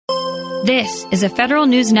This is a Federal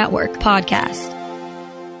News Network podcast.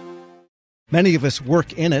 Many of us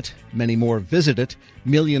work in it, many more visit it,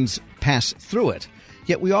 millions pass through it.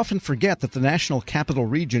 Yet we often forget that the National Capital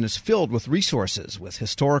Region is filled with resources with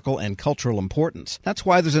historical and cultural importance. That's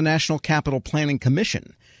why there's a National Capital Planning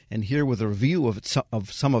Commission. And here with a review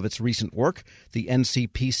of some of its recent work, the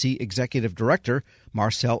NCPC Executive Director,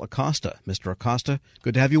 Marcel Acosta. Mr. Acosta,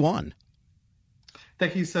 good to have you on.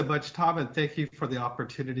 Thank you so much, Tom, and thank you for the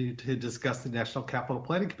opportunity to discuss the National Capital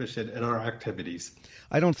Planning Commission and our activities.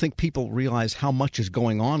 I don't think people realize how much is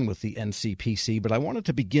going on with the NCPC, but I wanted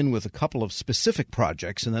to begin with a couple of specific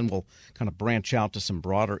projects, and then we'll kind of branch out to some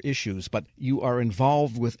broader issues. But you are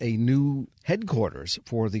involved with a new headquarters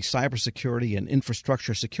for the Cybersecurity and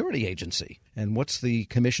Infrastructure Security Agency. And what's the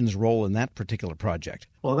Commission's role in that particular project?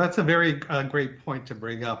 Well, that's a very great point to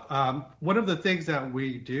bring up. One of the things that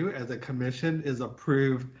we do as a commission is approve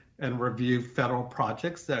and review federal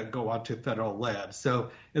projects that go onto federal land. So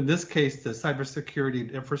in this case, the Cybersecurity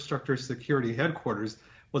and Infrastructure Security Headquarters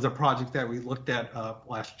was a project that we looked at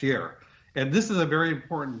last year. And this is a very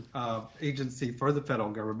important agency for the federal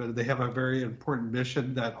government. They have a very important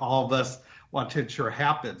mission that all of us want to ensure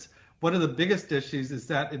happens. One of the biggest issues is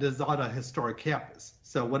that it is on a historic campus.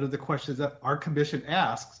 So one of the questions that our commission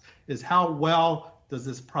asks is how well does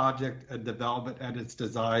this project and development and its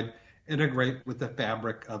design integrate with the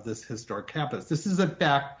fabric of this historic campus? This is, in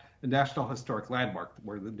fact, a National Historic Landmark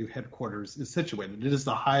where the new headquarters is situated. It is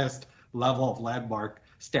the highest level of landmark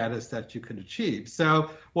status that you can achieve.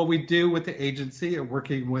 So what we do with the agency and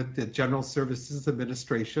working with the General Services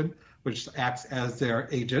Administration, which acts as their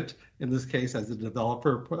agent, in this case as the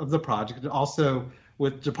developer of the project, and also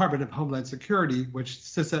with Department of Homeland Security, which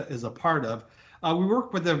CISA is a part of, we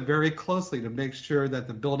work with them very closely to make sure that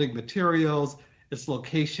the building materials, its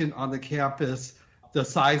location on the campus, the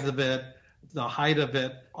size of it, the height of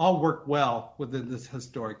it, all work well within this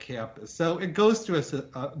historic campus. So it goes through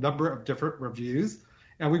a number of different reviews,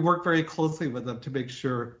 and we work very closely with them to make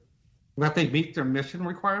sure that they meet their mission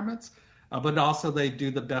requirements, but also they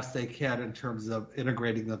do the best they can in terms of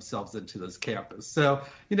integrating themselves into this campus. So,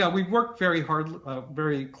 we work very hard,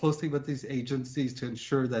 very closely with these agencies to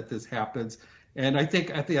ensure that this happens. And I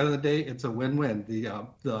think at the end of the day, it's a win-win.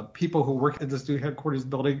 The people who work in this new headquarters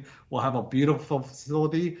building will have a beautiful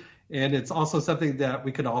facility, and it's also something that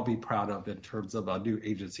we could all be proud of in terms of a new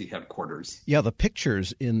agency headquarters. Yeah, the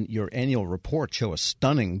pictures in your annual report show a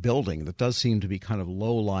stunning building that does seem to be kind of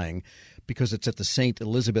low-lying because it's at the St.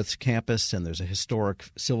 Elizabeth's campus and there's a historic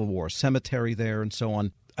Civil War cemetery there and so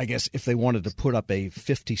on. I guess if they wanted to put up a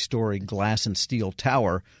 50-story glass and steel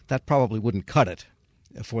tower, that probably wouldn't cut it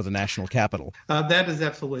for the national capital. That is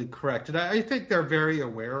absolutely correct. And I think they're very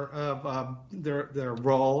aware of their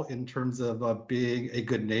role in terms of being a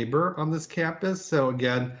good neighbor on this campus. So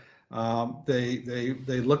again, they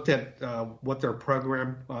looked at what their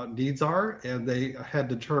program needs are, and they had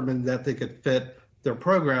determined that they could fit their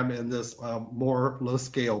program in this more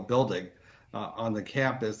low-scale building on the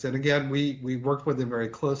campus. And again, we worked with them very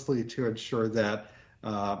closely to ensure that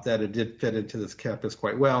it did fit into this campus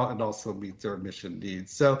quite well and also meet their mission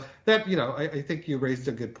needs. So that, I think you raised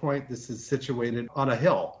a good point. This is situated on a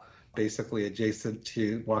hill, basically adjacent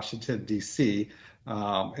to Washington, D.C.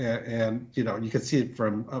 And you can see it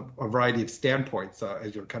from a variety of standpoints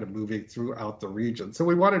as you're kind of moving throughout the region. So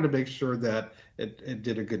we wanted to make sure that it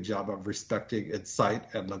did a good job of respecting its site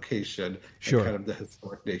and location, sure, and kind of the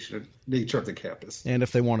historic nature of the campus. And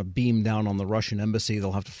if they want to beam down on the Russian embassy,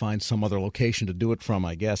 they'll have to find some other location to do it from,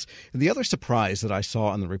 I guess. The other surprise that I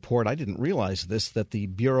saw in the report, I didn't realize this, that the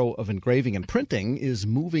Bureau of Engraving and Printing is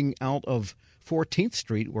moving out of 14th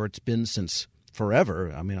Street, where it's been since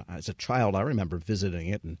forever. I mean, as a child, I remember visiting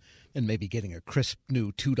it and maybe getting a crisp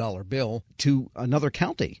new $2 bill, to another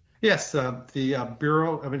county. Yes, the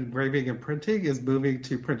Bureau of Engraving and Printing is moving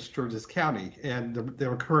to Prince George's County, and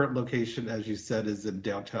their current location, as you said, is in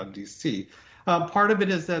downtown D.C. Part of it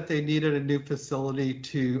is that they needed a new facility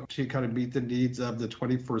to kind of meet the needs of the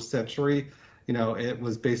 21st century. It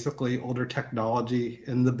was basically older technology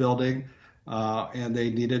in the building, and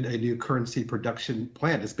they needed a new currency production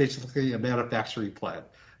plant. It's basically a manufacturing plant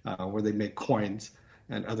where they make coins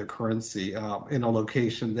and other currency in a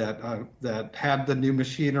location that had the new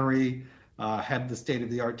machinery, had the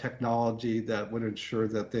state-of-the-art technology that would ensure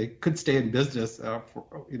that they could stay in business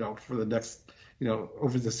for the next,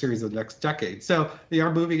 over the series of the next decade. So they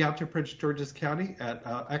are moving out to Prince George's County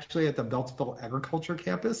actually at the Beltsville Agriculture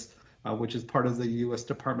Campus, which is part of the U.S.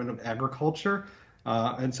 Department of Agriculture.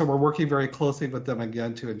 And so we're working very closely with them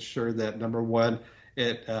again to ensure that, number one,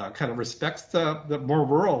 It kind of respects the more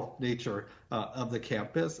rural nature of the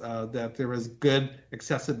campus, that there is good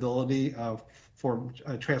accessibility from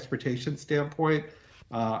a transportation standpoint.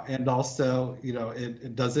 And also,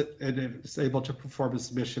 it does it, and it's able to perform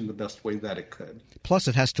its mission the best way that it could. Plus,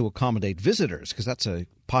 it has to accommodate visitors because that's a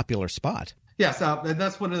popular spot. Yes, and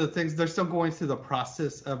that's one of the things. They're still going through the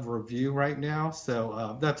process of review right now.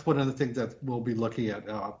 So that's one of the things that we'll be looking at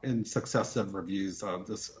in successive reviews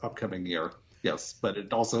this upcoming year. Yes, but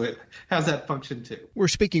it has that function too. We're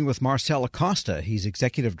speaking with Marcel Acosta. He's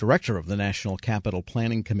executive director of the National Capital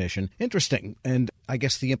Planning Commission. Interesting. And I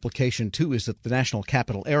guess the implication, too, is that the National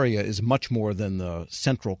Capital Area is much more than the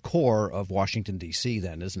central core of Washington, D.C.,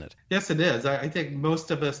 then, isn't it? Yes, it is. I think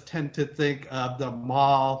most of us tend to think of the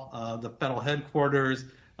mall, the federal headquarters,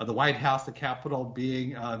 the White House, the Capitol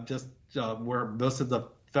being just where most of the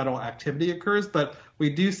federal activity occurs, but we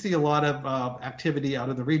do see a lot of activity out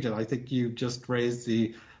of the region. I think you just raised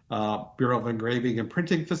the Bureau of Engraving and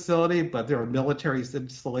Printing facility, but there are military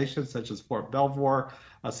installations such as Fort Belvoir.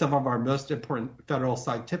 Some of our most important federal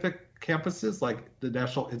scientific campuses, like the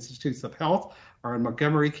National Institutes of Health, are in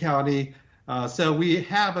Montgomery County. So we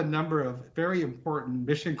have a number of very important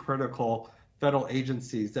mission-critical federal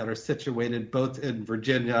agencies that are situated both in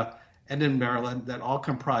Virginia and in Maryland that all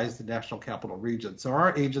comprise the National Capital Region. So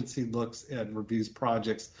our agency looks and reviews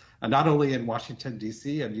projects not only in Washington,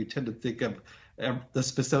 D.C., and you tend to think of the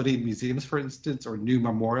Smithsonian Museums, for instance, or new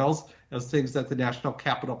memorials as things that the National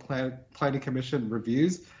Capital Planning Commission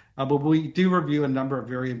reviews, but we do review a number of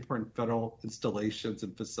very important federal installations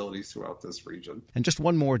and facilities throughout this region. And just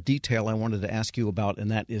one more detail I wanted to ask you about,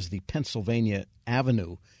 and that is the Pennsylvania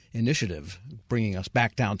Avenue initiative, bringing us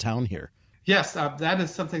back downtown here. Yes, that is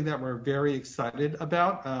something that we're very excited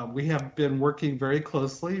about. We have been working very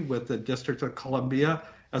closely with the District of Columbia,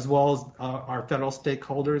 as well as our federal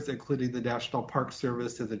stakeholders, including the National Park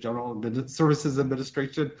Service and the General Services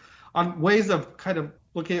Administration, on ways of kind of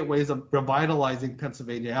looking at ways of revitalizing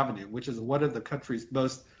Pennsylvania Avenue, which is one of the country's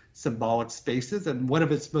most symbolic spaces and one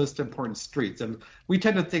of its most important streets. And we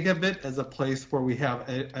tend to think of it as a place where we have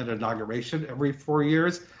an inauguration every 4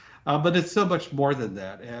 years. But it's so much more than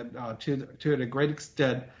that. And to a great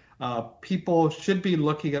extent, people should be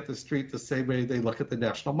looking at the street the same way they look at the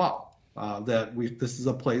National Mall. This is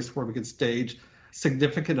a place where we can stage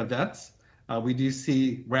significant events. We do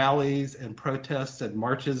see rallies and protests and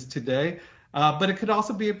marches today, but it could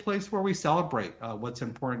also be a place where we celebrate what's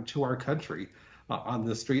important to our country on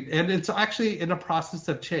the street. And it's actually in a process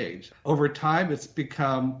of change. Over time, it's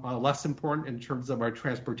become less important in terms of our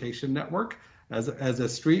transportation network as a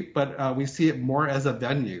street, but we see it more as a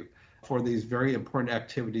venue for these very important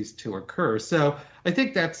activities to occur. So I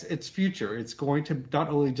think that's its future. It's going to not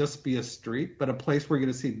only just be a street, but a place where you're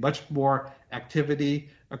going to see much more activity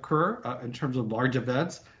occur in terms of large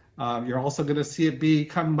events. You're also going to see it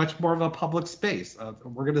become much more of a public space.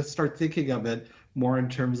 We're going to start thinking of it more in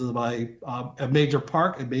terms of a major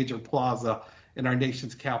park, a major plaza in our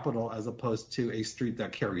nation's capital, as opposed to a street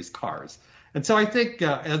that carries cars. And so I think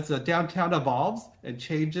as the downtown evolves and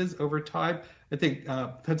changes over time, I think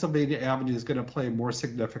Pennsylvania Avenue is going to play a more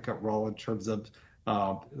significant role in terms of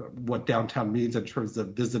what downtown means in terms of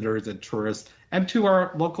visitors and tourists and to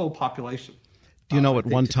our local population. Do you know at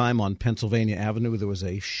one time on Pennsylvania Avenue there was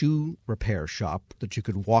a shoe repair shop that you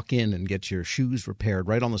could walk in and get your shoes repaired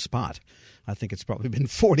right on the spot? I think it's probably been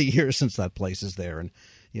 40 years since that place is there. And,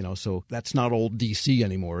 so that's not old D.C.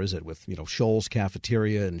 anymore, is it? With, Shoals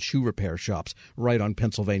Cafeteria and shoe repair shops right on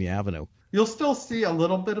Pennsylvania Avenue. You'll still see a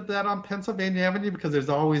little bit of that on Pennsylvania Avenue because there's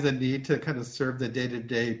always a need to kind of serve the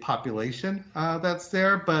day-to-day population that's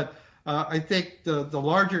there. But I think the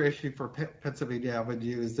larger issue for Pennsylvania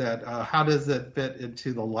Avenue is that how does it fit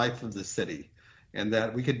into the life of the city? And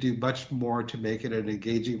that we could do much more to make it an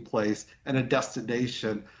engaging place and a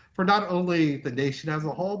destination for not only the nation as a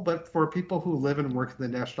whole, but for people who live and work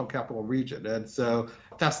in the National Capital Region. And so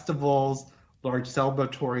festivals, large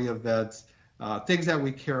celebratory events, things that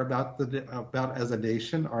we care about as a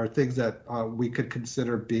nation are things that we could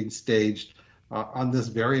consider being staged on this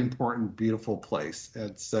very important, beautiful place.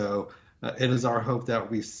 And so it is our hope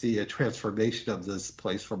that we see a transformation of this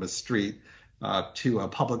place from a street to a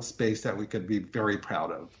public space that we could be very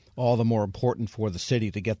proud of. All the more important for the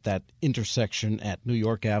city to get that intersection at New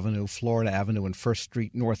York Avenue, Florida Avenue, and 1st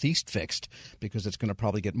Street Northeast fixed, because it's going to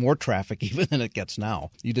probably get more traffic even than it gets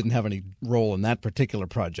now. You didn't have any role in that particular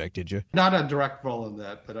project, did you? Not a direct role in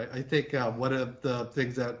that, but I think one of the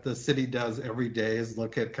things that the city does every day is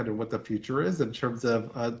look at kind of what the future is in terms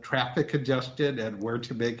of traffic congestion and where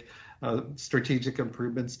to make strategic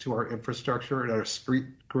improvements to our infrastructure and our street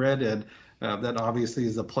grid. And that obviously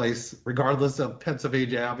is a place, regardless of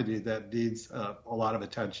Pennsylvania Avenue, that needs a lot of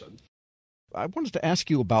attention. I wanted to ask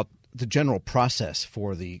you about the general process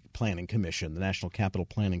for the Planning Commission, the National Capital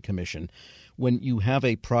Planning Commission. When you have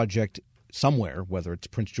a project somewhere, whether it's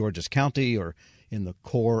Prince George's County or in the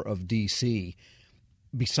core of D.C.,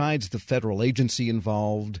 besides the federal agency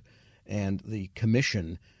involved and the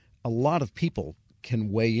commission, a lot of people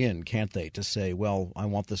can weigh in, can't they, to say, well, I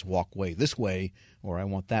want this walkway this way, or I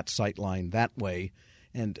want that sight line that way.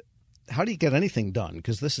 And how do you get anything done?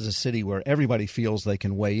 Because this is a city where everybody feels they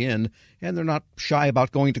can weigh in, and they're not shy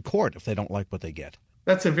about going to court if they don't like what they get.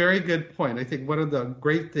 That's a very good point. I think one of the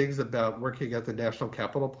great things about working at the National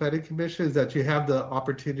Capital Planning Commission is that you have the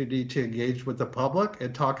opportunity to engage with the public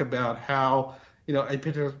and talk about how, a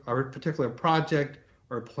particular project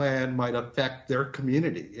or plan might affect their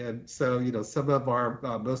community. And so, some of our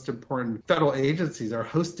most important federal agencies are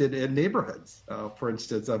hosted in neighborhoods. For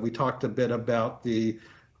instance, we talked a bit about the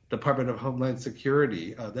Department of Homeland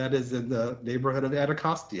Security. That is in the neighborhood of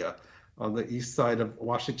Anacostia on the east side of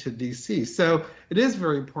Washington, D.C. So it is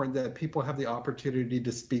very important that people have the opportunity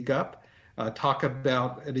to speak up, talk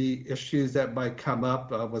about any issues that might come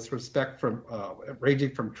up with respect from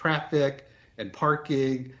ranging from traffic and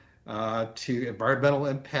parking to environmental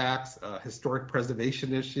impacts, historic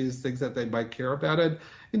preservation issues, things that they might care about. And,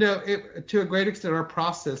 to a great extent, our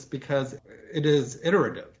process, because it is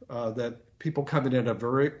iterative, that people come in at a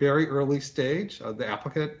very, very early stage, the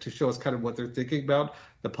applicant, to show us kind of what they're thinking about.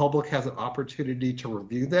 The public has an opportunity to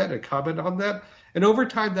review that and comment on that. And over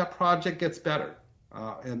time, that project gets better,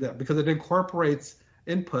 because it incorporates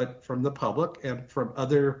input from the public and from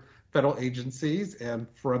other federal agencies and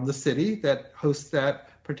from the city that hosts that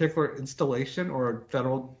particular installation or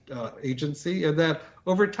federal agency, and that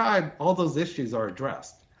over time, all those issues are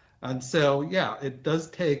addressed. And so, it does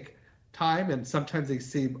take time, and sometimes they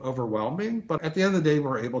seem overwhelming, but at the end of the day,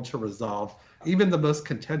 we're able to resolve even the most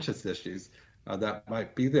contentious issues that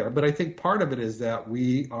might be there. But I think part of it is that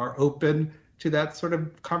we are open to that sort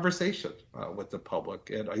of conversation with the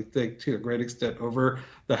public. And I think to a great extent, over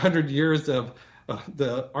the 100 years of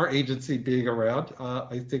our agency being around,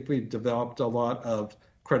 I think we've developed a lot of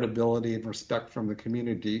credibility and respect from the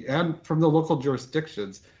community and from the local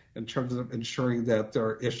jurisdictions in terms of ensuring that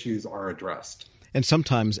their issues are addressed. And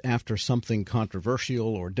sometimes after something controversial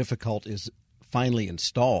or difficult is finally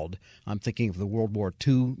installed, I'm thinking of the World War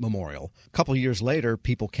II memorial. A couple of years later,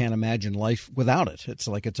 people can't imagine life without it. It's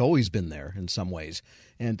like it's always been there in some ways.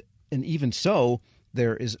 And even so,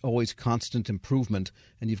 there is always constant improvement,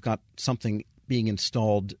 and you've got something being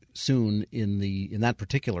installed soon in that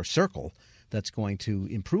particular circle that's going to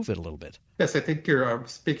improve it a little bit. Yes, I think you're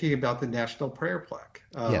speaking about the National Prayer Plaque,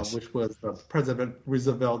 yes, which was President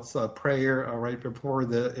Roosevelt's prayer right before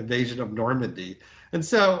the invasion of Normandy. And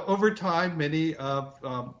so over time, many of,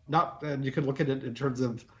 and you can look at it in terms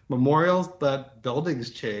of memorials, but buildings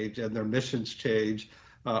change and their missions change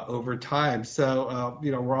over time. So,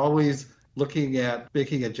 we're always looking at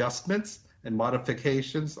making adjustments and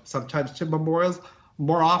modifications, sometimes to memorials,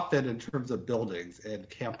 more often in terms of buildings and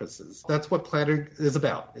campuses. That's what planning is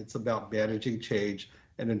about. It's about managing change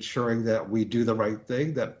and ensuring that we do the right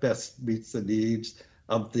thing that best meets the needs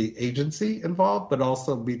of the agency involved, but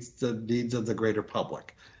also meets the needs of the greater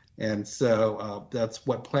public. And so that's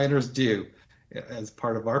what planners do as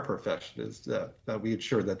part of our profession, is that we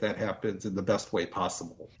ensure that happens in the best way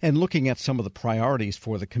possible. And looking at some of the priorities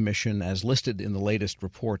for the commission as listed in the latest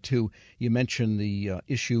report, too, you mentioned the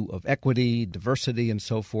issue of equity, diversity, and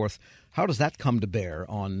so forth. How does that come to bear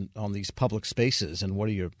on these public spaces, and what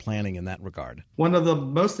are you planning in that regard? One of the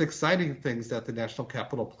most exciting things that the National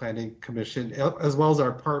Capital Planning Commission, as well as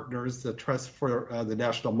our partners, the Trust for the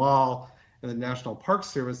National Mall and the National Park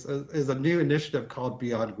Service, is a new initiative called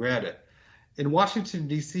Beyond Granite. In Washington,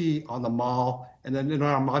 D.C., on the Mall, and then in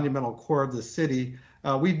our monumental core of the city,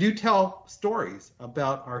 we do tell stories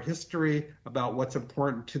about our history, about what's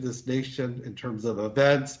important to this nation in terms of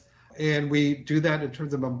events, and we do that in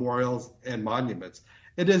terms of memorials and monuments.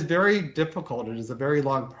 It is very difficult. It is a very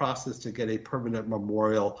long process to get a permanent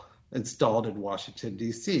memorial installed in Washington,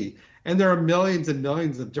 D.C., and there are millions and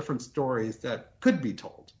millions of different stories that could be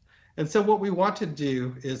told. And so what we want to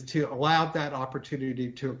do is to allow that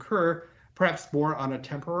opportunity to occur, perhaps more on a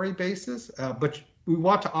temporary basis, but we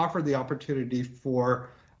want to offer the opportunity for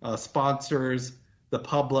sponsors, the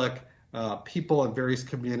public, people in various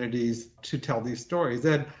communities to tell these stories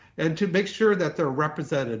and to make sure that they're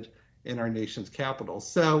represented in our nation's capital.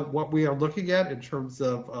 So what we are looking at in terms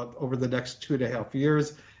of over the next 2.5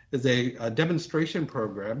 years is a demonstration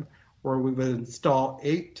program where we would install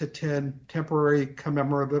 8 to 10 temporary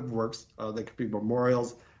commemorative works. They could be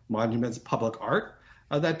memorials, monuments, public art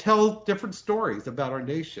that tell different stories about our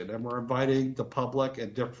nation. And we're inviting the public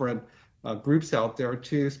and different groups out there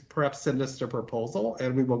to perhaps send us a proposal,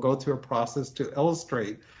 and we will go through a process to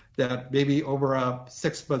illustrate that maybe over a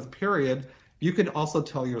 6-month period, you can also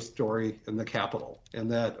tell your story in the Capitol,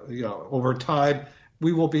 and that over time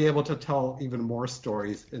we will be able to tell even more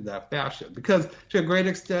stories in that fashion. Because to a great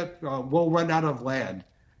extent, we'll run out of land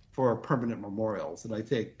for permanent memorials, and I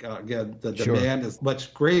think again the demand is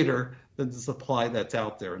much greater than the supply that's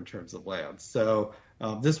out there in terms of land. So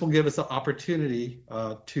this will give us an opportunity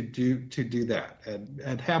to do that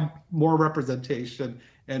and have more representation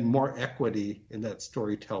and more equity in that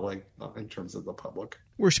storytelling in terms of the public.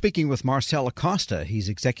 We're speaking with Marcel Acosta. He's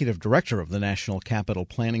executive director of the National Capital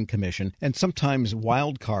Planning Commission, and sometimes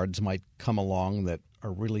wild cards might come along that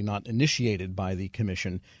are really not initiated by the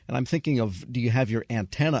commission. And I'm thinking of, do you have your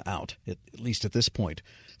antenna out, at least at this point,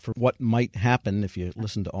 for what might happen if you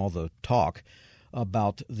listen to all the talk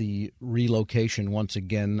about the relocation once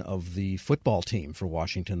again of the football team for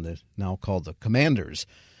Washington, now called the Commanders?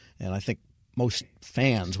 And I think most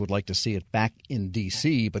fans would like to see it back in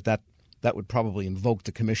D.C., but that would probably invoke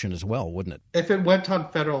the commission as well, wouldn't it? If it went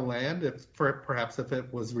on federal land, perhaps if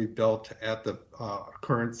it was rebuilt at the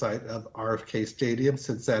current site of RFK Stadium,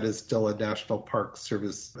 since that is still a National Park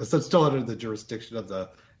Service, so it's still under the jurisdiction of the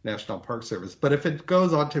National Park Service. But if it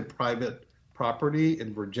goes onto private property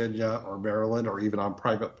in Virginia or Maryland, or even on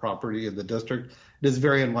private property in the district, it is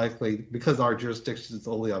very unlikely, because our jurisdiction is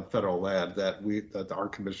only on federal land, that our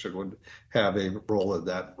commission would have a role in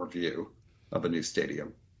that review of a new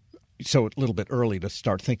stadium. So a little bit early to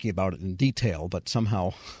start thinking about it in detail, but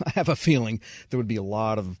somehow I have a feeling there would be a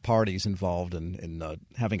lot of parties involved in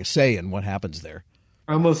having a say in what happens there.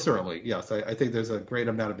 Most certainly, yes. I think there's a great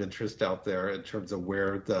amount of interest out there in terms of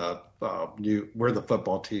where the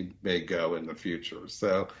football team may go in the future.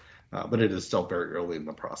 So, but it is still very early in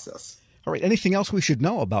the process. All right. Anything else we should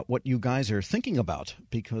know about what you guys are thinking about?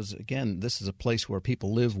 Because, again, this is a place where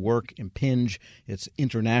people live, work, impinge. It's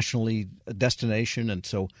internationally a destination, and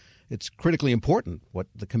so it's critically important what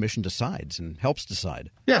the commission decides and helps decide.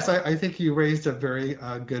 Yes, I think you raised a very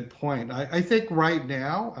good point. I think right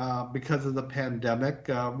now, because of the pandemic,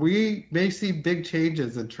 we may see big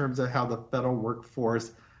changes in terms of how the federal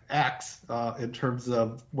workforce acts in terms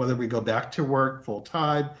of whether we go back to work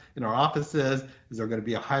full-time in our offices. Is there going to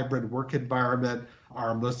be a hybrid work environment?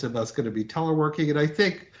 Are most of us going to be teleworking? And I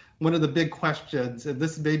think one of the big questions, and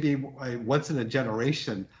this may be a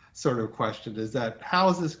once-in-a-generation sort of question, is that how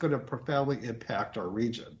is this going to profoundly impact our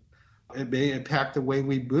region? It may impact the way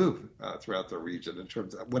we move throughout the region in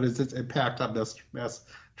terms of what is its impact on mass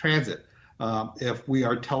transit. If we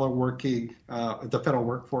are teleworking, if the federal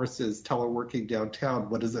workforce is teleworking downtown,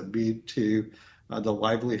 what does it mean to the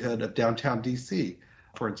livelihood of downtown D.C.,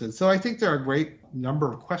 for instance? So I think there are a great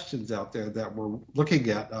number of questions out there that we're looking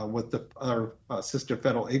at with our sister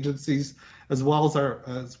federal agencies, as well as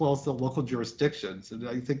the local jurisdictions. And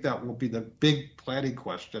I think that will be the big planning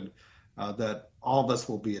question that all of us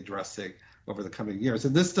will be addressing over the coming years.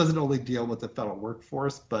 And this doesn't only deal with the federal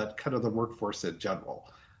workforce, but kind of the workforce in general.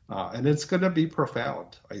 And it's going to be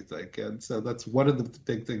profound, I think. And so that's one of the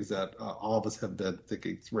big things that all of us have been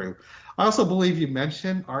thinking through. I also believe you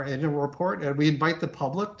mentioned our annual report, and we invite the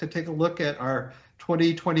public to take a look at our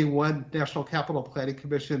 2021 National Capital Planning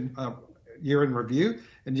Commission year in review.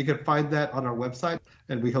 And you can find that on our website,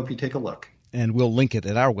 and we hope you take a look. And we'll link it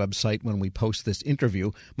at our website when we post this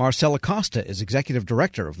interview. Marcel Acosta is Executive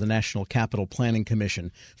Director of the National Capital Planning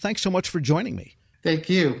Commission. Thanks so much for joining me. Thank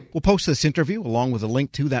you. We'll post this interview along with a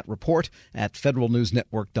link to that report at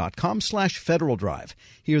federalnewsnetwork.com/Federal Drive.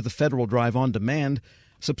 Hear the Federal Drive on demand.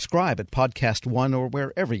 Subscribe at Podcast One or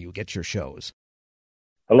wherever you get your shows.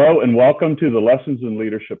 Hello and welcome to the Lessons in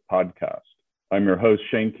Leadership podcast. I'm your host,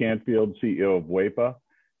 Shane Canfield, CEO of WEPA.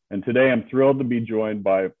 And today I'm thrilled to be joined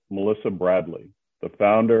by Melissa Bradley, the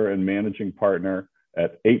founder and managing partner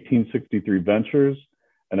at 1863 Ventures,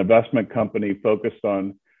 an investment company focused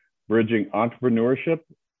on bridging entrepreneurship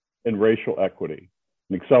and racial equity,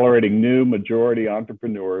 and accelerating new majority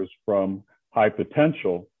entrepreneurs from high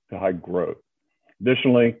potential to high growth.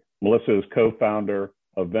 Additionally, Melissa is co-founder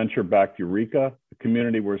of Venture-Backed Eureka, a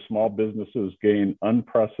community where small businesses gain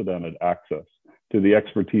unprecedented access to the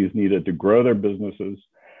expertise needed to grow their businesses,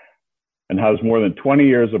 and has more than 20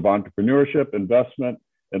 years of entrepreneurship, investment,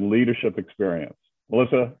 and leadership experience.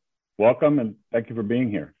 Melissa, welcome, and thank you for being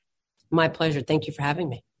here. My pleasure. Thank you for having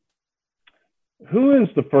me. Who is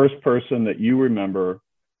the first person that you remember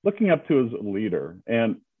looking up to as a leader,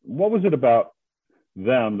 and what was it about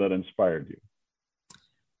them that inspired you?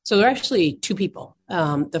 So there are actually two people.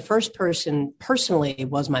 The first person personally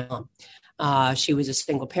was my mom. She was a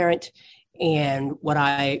single parent. And what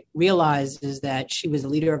I realized is that she was the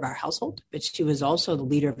leader of our household, but she was also the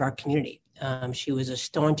leader of our community. She was a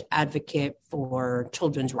staunch advocate for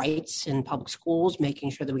children's rights in public schools, making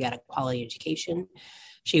sure that we got a quality education.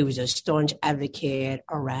 She was a staunch advocate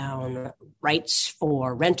around rights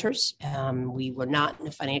for renters. We were not in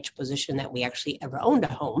a financial position that we actually ever owned a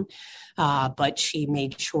home, but she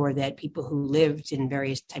made sure that people who lived in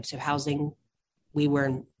various types of housing, we were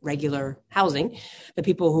in regular housing, the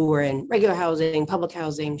people who were in regular housing, public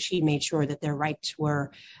housing, she made sure that their rights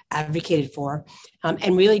were advocated for,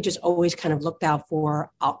 and really just always kind of looked out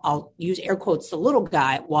for, I'll use air quotes, the little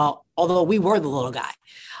guy, although we were the little guy.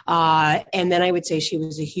 And then I would say she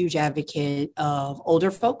was a huge advocate of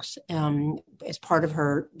older folks. As part of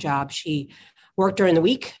her job, she worked during the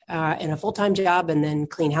week in a full-time job and then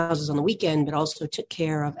cleaned houses on the weekend, but also took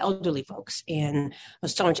care of elderly folks and a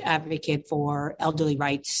staunch advocate for elderly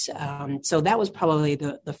rights. So that was probably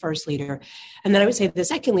the first leader. And then I would say the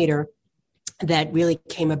second leader that really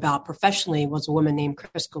came about professionally was a woman named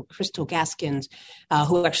Crystal Gaskins,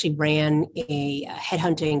 who actually ran a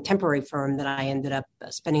headhunting temporary firm that I ended up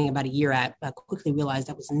spending about a year at. I quickly realized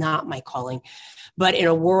that was not my calling. But in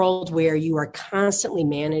a world where you are constantly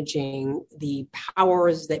managing the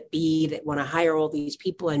powers that be that want to hire all these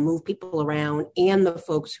people and move people around, and the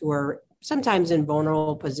folks who are sometimes in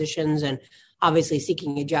vulnerable positions and obviously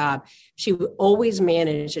seeking a job, she would always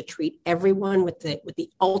manage to treat everyone with the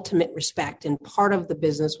ultimate respect. And part of the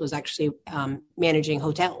business was actually managing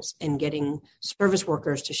hotels and getting service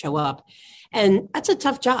workers to show up. And that's a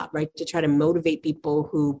tough job, right? To try to motivate people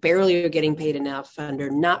who barely are getting paid enough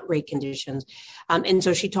under not great conditions. And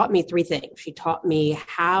so she taught me three things. She taught me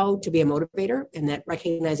how to be a motivator, and that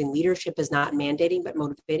recognizing leadership is not mandating, but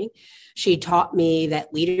motivating. She taught me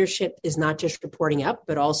that leadership is not just reporting up,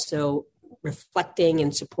 but also reflecting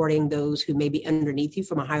and supporting those who may be underneath you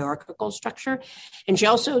from a hierarchical structure. And she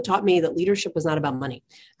also taught me that leadership was not about money,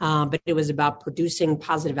 but it was about producing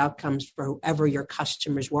positive outcomes for whoever your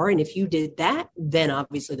customers were. And if you did that, then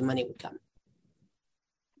obviously the money would come.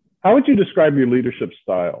 How would you describe your leadership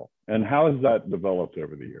style, and how has that developed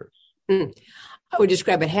over the years? I would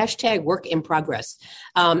describe it #work in progress.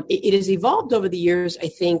 It has evolved over the years, I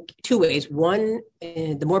think, two ways. One,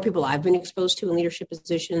 the more people I've been exposed to in leadership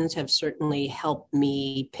positions have certainly helped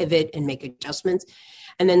me pivot and make adjustments.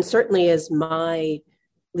 And then certainly as my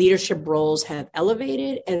leadership roles have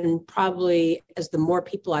elevated, and probably as the more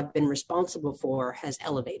people I've been responsible for has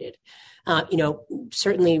elevated.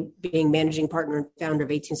 Certainly being managing partner and founder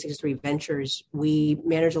of 1863 Ventures, we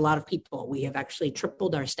manage a lot of people. We have actually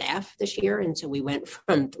tripled our staff this year. And so we went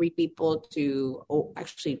from 3 people to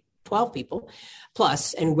 12 people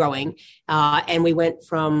plus and growing. And we went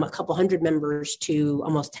from a couple hundred members to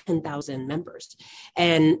almost 10,000 members.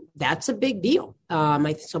 And that's a big deal.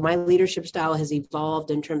 So my leadership style has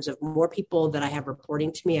evolved in terms of more people that I have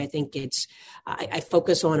reporting to me. I think I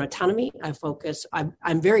focus on autonomy.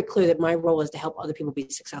 I'm very clear that my role is to help other people be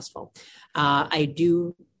successful. I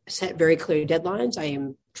do set very clear deadlines.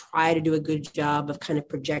 I try to do a good job of kind of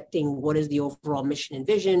projecting what is the overall mission and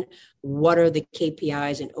vision, what are the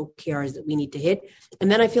KPIs and OKRs that we need to hit. And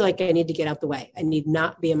then I feel like I need to get out the way. I need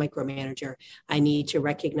not be a micromanager. I need to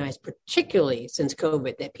recognize, particularly since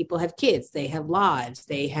COVID, that people have kids, they have lives,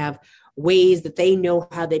 they have ways that they know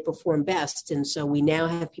how they perform best. And so we now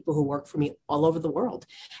have people who work for me all over the world.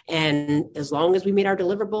 And as long as we meet our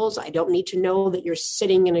deliverables, I don't need to know that you're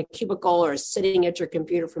sitting in a cubicle or sitting at your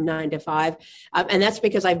computer from 9 to 5. And that's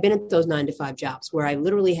because I've been at those 9 to 5 jobs where I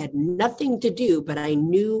literally had nothing to do, but I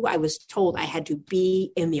knew I was told I had to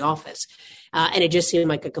be in the office. And it just seemed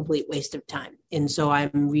like a complete waste of time. And so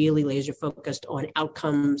I'm really laser focused on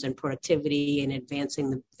outcomes and productivity and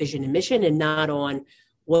advancing the vision and mission, and not on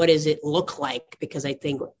what does it look like? Because I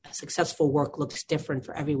think successful work looks different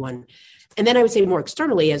for everyone. And then I would say more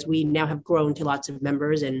externally, as we now have grown to lots of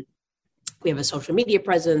members and we have a social media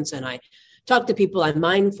presence and I talk to people, I'm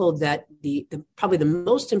mindful that the probably the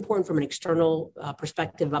most important from an external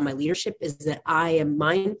perspective about my leadership is that I am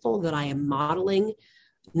mindful that I am modeling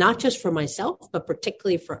not just for myself, but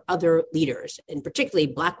particularly for other leaders, and particularly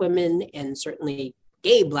Black women and certainly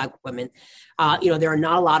gay Black women. There are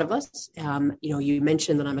not a lot of us. You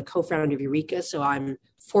mentioned that I'm a co-founder of Eureka, so I'm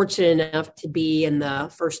fortunate enough to be in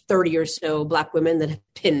the first 30 or so Black women that have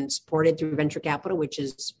been supported through venture capital, which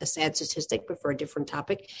is a sad statistic, but for a different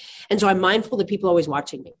topic. And so I'm mindful that people are always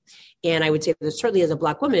watching me. And I would say that certainly as a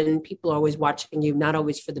Black woman, people are always watching you, not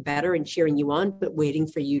always for the better and cheering you on, but waiting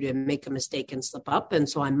for you to make a mistake and slip up. And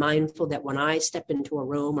so I'm mindful that when I step into a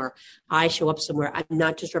room or I show up somewhere, I'm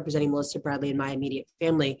not just representing Melissa Bradley and my immediate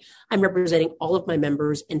family. I'm representing all of my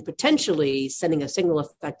members and potentially sending a signal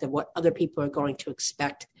effect of what other people are going to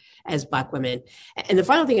expect as Black women. And the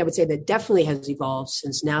final thing I would say that definitely has evolved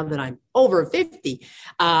since now that I'm over 50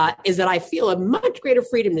 is that I feel a much greater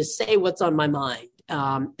freedom to say what's on my mind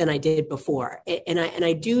than I did before. And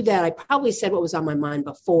I do that. I probably said what was on my mind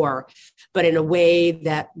before, but in a way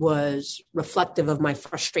that was reflective of my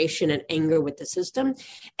frustration and anger with the system.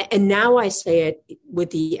 And now I say it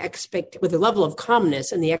with the level of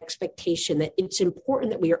calmness and the expectation that it's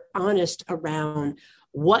important that we are honest around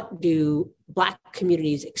what do Black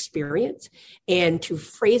communities experience, and to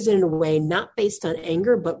phrase it in a way not based on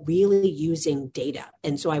anger, but really using data.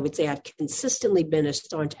 And so I would say I've consistently been a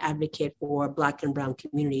staunch advocate for Black and brown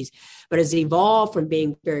communities, but has evolved from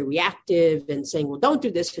being very reactive and saying, well, don't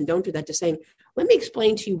do this and don't do that, to saying, let me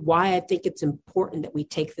explain to you why I think it's important that we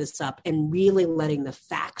take this up, and really letting the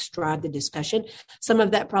facts drive the discussion. Some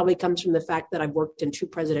of that probably comes from the fact that I've worked in 2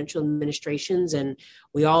 presidential administrations, and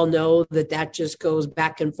we all know that just goes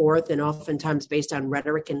back and forth and oftentimes based on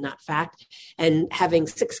rhetoric and not fact. And having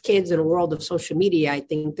 6 kids in a world of social media, I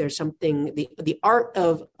think there's something, the art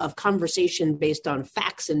of conversation based on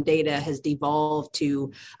facts and data has devolved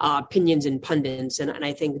to opinions and pundits. And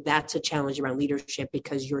I think that's a challenge around leadership,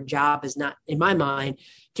 because your job is not, in my mind,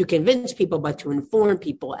 to convince people, but to inform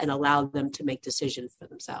people and allow them to make decisions for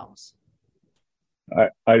themselves.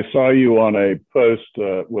 I saw you on a post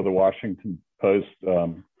with a Washington Post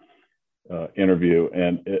interview,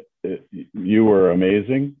 and you were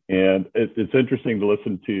amazing. And it's interesting to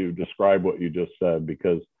listen to you describe what you just said,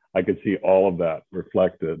 because I could see all of that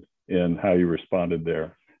reflected in how you responded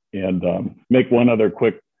there. And make one other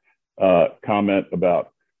quick comment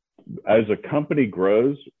about, as a company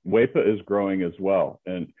grows, WEPA is growing as well.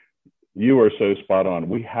 And you are so spot on.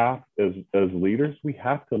 We have, as leaders, we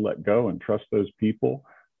have to let go and trust those people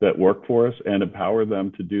that work for us and empower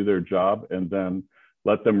them to do their job, and then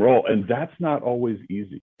let them roll. And that's not always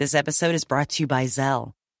easy. This episode is brought to you by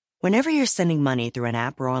Zelle. Whenever you're sending money through an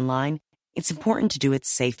app or online, it's important to do it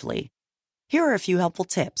safely. Here are a few helpful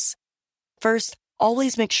tips. First,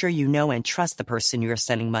 always make sure you know and trust the person you are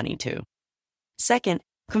sending money to. Second,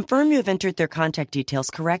 confirm you have entered their contact details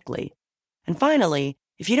correctly. And finally,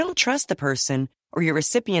 if you don't trust the person, or your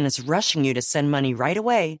recipient is rushing you to send money right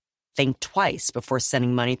away, think twice before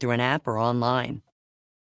sending money through an app or online.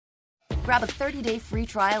 Grab a 30-day free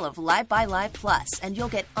trial of Live by Live Plus, and you'll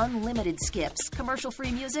get unlimited skips,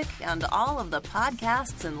 commercial-free music, and all of the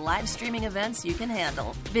podcasts and live streaming events you can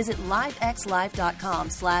handle. Visit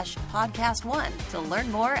livexlive.com/podcast1 to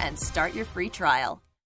learn more and start your free trial.